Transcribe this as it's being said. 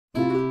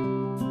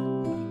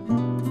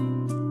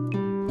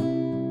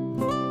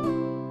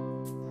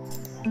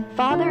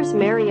fathers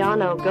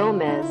Mariano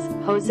Gomez,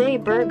 Jose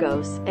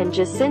Burgos, and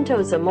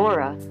Jacinto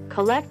Zamora,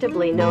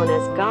 collectively known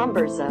as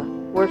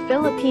GOMBURZA, were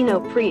Filipino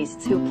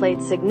priests who played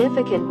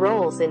significant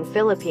roles in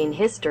Philippine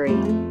history.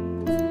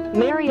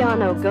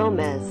 Mariano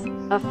Gomez,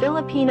 a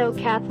Filipino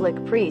Catholic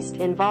priest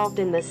involved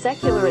in the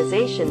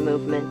secularization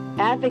movement,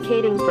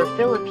 advocating for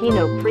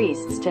Filipino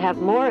priests to have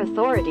more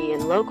authority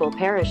in local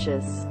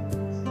parishes.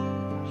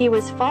 He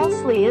was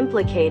falsely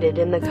implicated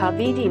in the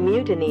Cavite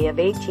Mutiny of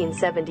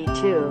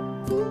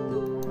 1872.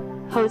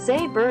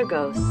 Jose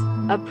Burgos,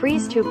 a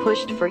priest who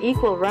pushed for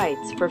equal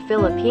rights for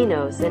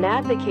Filipinos and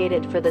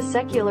advocated for the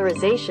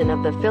secularization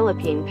of the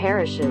Philippine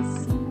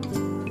parishes.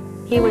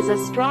 He was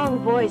a strong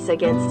voice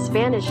against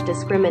Spanish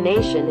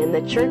discrimination in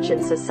the church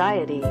and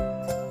society.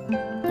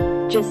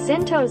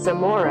 Jacinto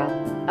Zamora,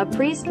 a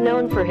priest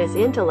known for his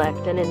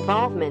intellect and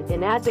involvement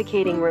in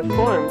advocating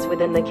reforms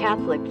within the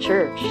Catholic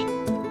Church.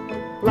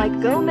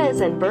 Like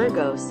Gomez and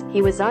Burgos,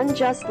 he was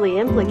unjustly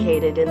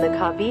implicated in the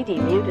Cavite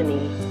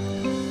Mutiny.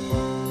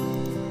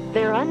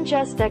 Their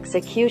unjust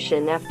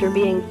execution after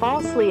being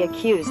falsely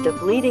accused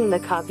of leading the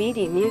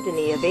Cavite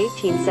Mutiny of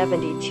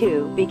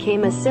 1872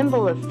 became a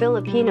symbol of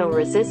Filipino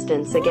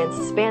resistance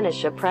against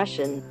Spanish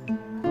oppression.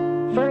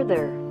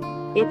 Further,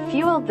 it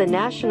fueled the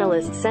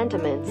nationalist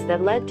sentiments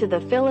that led to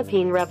the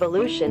Philippine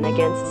Revolution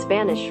against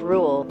Spanish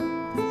rule.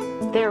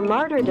 Their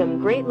martyrdom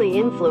greatly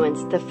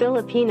influenced the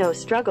Filipino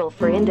struggle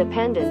for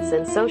independence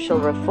and social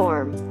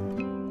reform.